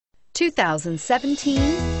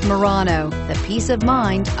2017 Murano. The peace of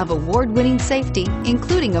mind of award-winning safety,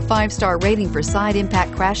 including a 5-star rating for side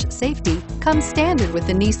impact crash safety, comes standard with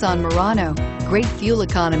the Nissan Murano. Great fuel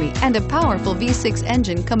economy and a powerful V6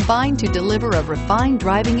 engine combine to deliver a refined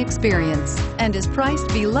driving experience and is priced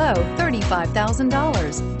below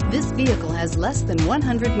 $35,000. This vehicle has less than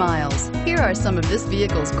 100 miles. Here are some of this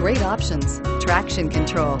vehicle's great options: traction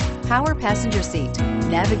control, power passenger seat,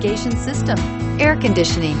 navigation system, air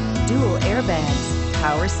conditioning, dual airbags,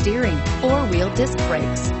 power steering, 4-wheel disc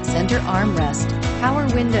brakes, center armrest, power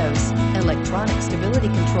windows, electronic stability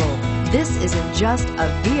control. This isn't just a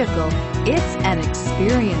vehicle, it's an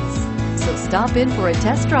experience. So stop in for a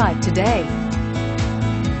test drive today.